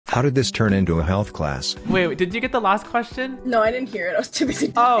How did this turn into a health class? Wait, did you get the last question? No, I didn't hear it. I was too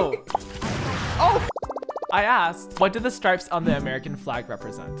busy. Oh. Oh. I asked, what do the stripes on the American flag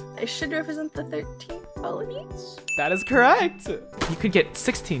represent? It should represent the 13 colonies. That is correct. You could get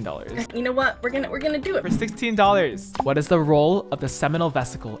 $16. You know what? We're gonna do it. For $16. What is the role of the seminal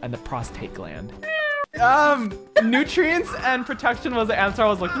vesicle and the prostate gland? Nutrients and protection was the answer I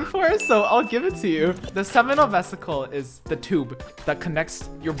was looking for, so I'll give it to you. The seminal vesicle is the tube that connects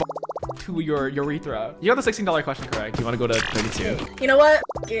your to your urethra. You got the $16 question correct. You want to go to 32? You know what?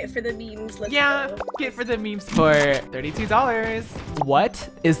 Get it for the memes. Let's go. Get for the memes for $32. What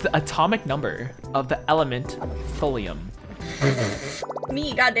is the atomic number of the element thulium?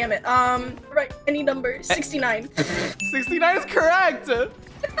 Me, goddammit. Right, any number. 69. 69 is correct!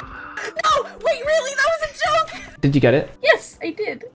 No! Wait, really? That was a joke! Did you get it? Yes, I did.